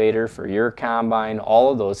cultivator, for your combine,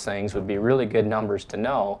 all of those things would be really good numbers to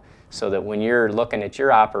know, so that when you're looking at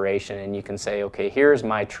your operation and you can say, okay, here's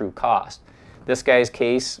my true cost. This guy's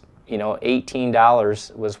case, you know,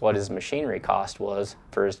 $18 was what his machinery cost was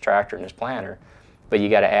for his tractor and his planter, but you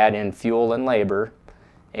got to add in fuel and labor,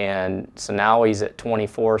 and so now he's at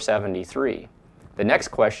 $24.73. The next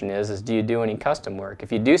question is do you do any custom work?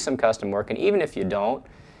 If you do some custom work, and even if you don't,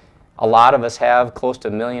 a lot of us have close to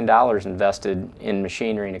 $1 million invested in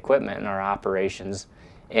machinery and equipment in our operations,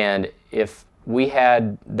 and if we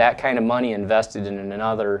had that kind of money invested in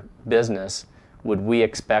another business, would we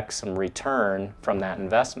expect some return from that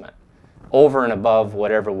investment over and above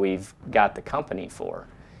whatever we've got the company for?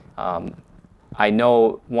 I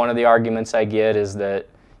know one of the arguments I get is that,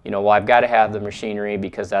 you know, well, I've got to have the machinery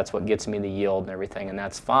because that's what gets me the yield and everything, and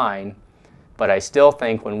that's fine. But I still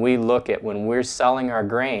think when we look at when we're selling our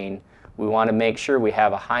grain, we want to make sure we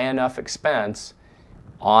have a high enough expense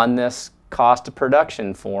on this cost of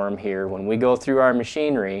production form here. When we go through our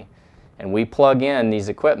machinery and we plug in these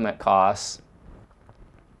equipment costs,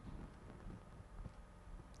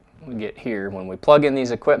 we get here, when we plug in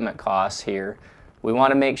these equipment costs here, we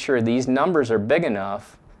want to make sure these numbers are big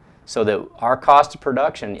enough so that our cost of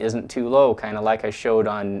production isn't too low, kind of like I showed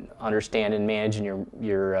on understanding managing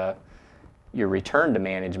your return to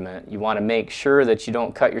management. You want to make sure that you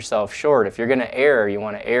don't cut yourself short. If you're going to err, you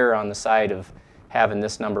want to err on the side of having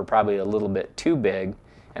this number probably a little bit too big.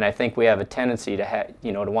 And I think we have a tendency to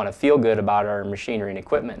to want to feel good about our machinery and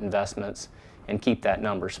equipment investments and keep that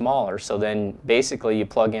number smaller. So then basically you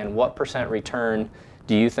plug in what percent return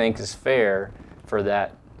do you think is fair for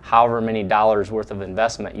that however many dollars worth of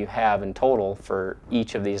investment you have in total for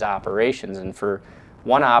each of these operations. And for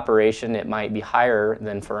one operation it might be higher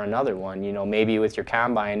than for another one. You know, maybe with your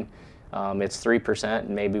combine it's 3%, and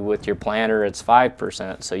maybe with your planter it's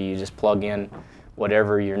 5%. So you just plug in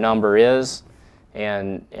whatever your number is,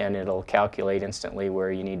 and it'll calculate instantly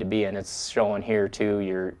where you need to be. And it's showing here too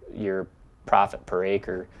your profit per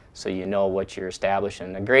acre, so you know what you're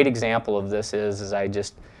establishing. A great example of this is I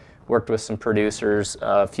just worked with some producers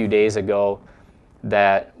a few days ago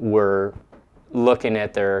that were looking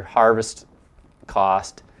at their harvest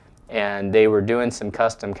cost, and they were doing some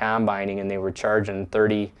custom combining, and they were charging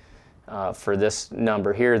for this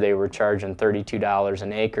number here, they were charging $32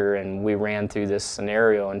 an acre, and we ran through this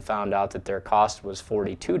scenario and found out that their cost was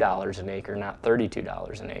 $42 an acre, not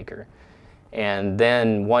 $32 an acre. And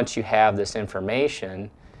then once you have this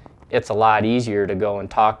information, it's a lot easier to go and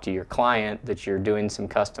talk to your client that you're doing some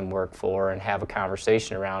custom work for and have a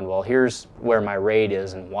conversation around, well, here's where my rate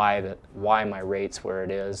is and why my rate's where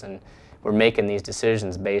it is. And we're making these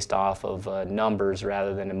decisions based off of numbers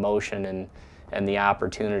rather than emotion, and the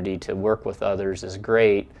opportunity to work with others is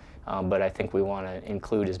great, but I think we want to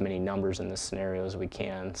include as many numbers in this scenario as we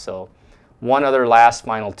can. So One other last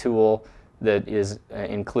final tool that is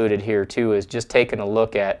included here too is just taking a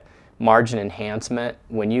look at margin enhancement.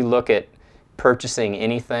 When you look at purchasing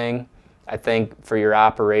anything, I think for your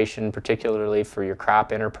operation, particularly for your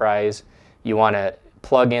crop enterprise, you want to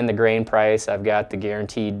plug in the grain price. I've got the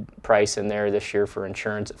guaranteed price in there this year for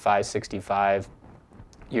insurance at $5.65.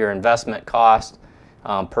 Your investment cost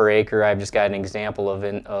per acre, I've just got an example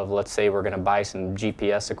of let's say we're going to buy some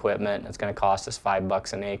GPS equipment. It's going to cost us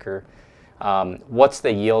 $5 an acre. What's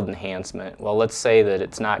the yield enhancement? Well, let's say that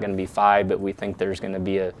it's not going to be 5, but we think there's going to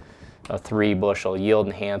be a 3 bushel yield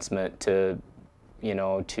enhancement to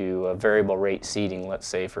a variable rate seeding, let's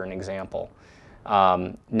say, for an example.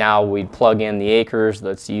 Now we plug in the acres.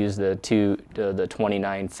 Let's use the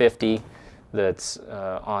 2950 that's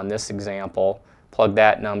on this example. Plug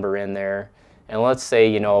that number in there, and let's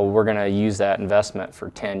say we're going to use that investment for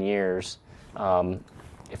 10 years.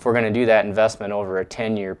 If we're going to do that investment over a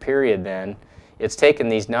 10-year period, then it's taking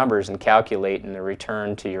these numbers and calculating the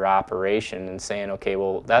return to your operation and saying, okay,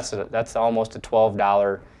 well, that's almost a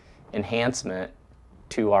 $12 enhancement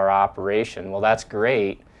to our operation. Well, that's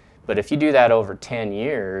great, but if you do that over 10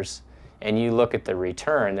 years and you look at the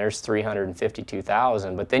return, there's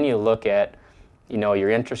 $352,000. But then you look at your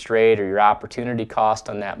interest rate or your opportunity cost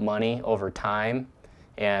on that money over time,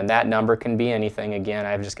 and that number can be anything. Again,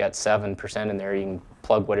 I've just got 7% in there. You can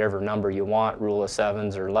plug whatever number you want, rule of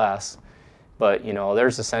sevens or less. But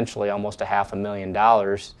there's essentially almost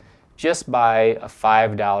 $500,000 just by a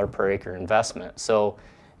 $5 per acre investment. So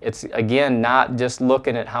it's, again, not just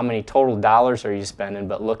looking at how many total dollars are you spending,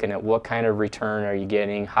 but looking at what kind of return are you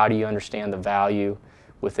getting, how do you understand the value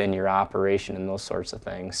within your operation, and those sorts of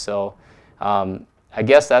things. So I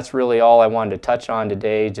guess that's really all I wanted to touch on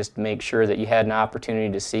today, just to make sure that you had an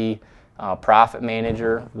opportunity to see Profit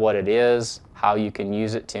Manager, what it is, how you can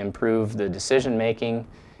use it to improve the decision making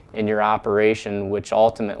in your operation, which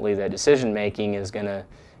ultimately that decision making is going to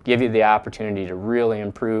give you the opportunity to really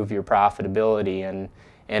improve your profitability.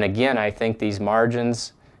 And again, I think these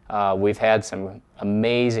margins, we've had some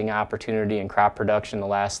amazing opportunity in crop production the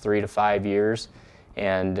last 3 to 5 years,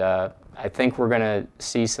 and I think we're going to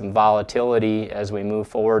see some volatility as we move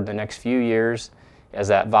forward the next few years. As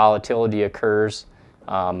that volatility occurs,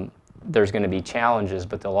 there's going to be challenges,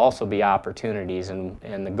 but there'll also be opportunities. And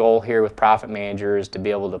the goal here with Profit Manager is to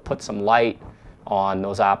be able to put some light on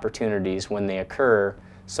those opportunities when they occur,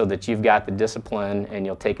 so that you've got the discipline and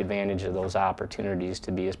you'll take advantage of those opportunities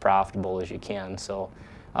to be as profitable as you can. So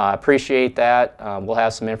I appreciate that. We'll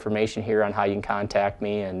have some information here on how you can contact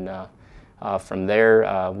me, and from there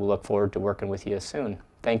we'll look forward to working with you soon.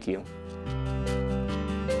 Thank you.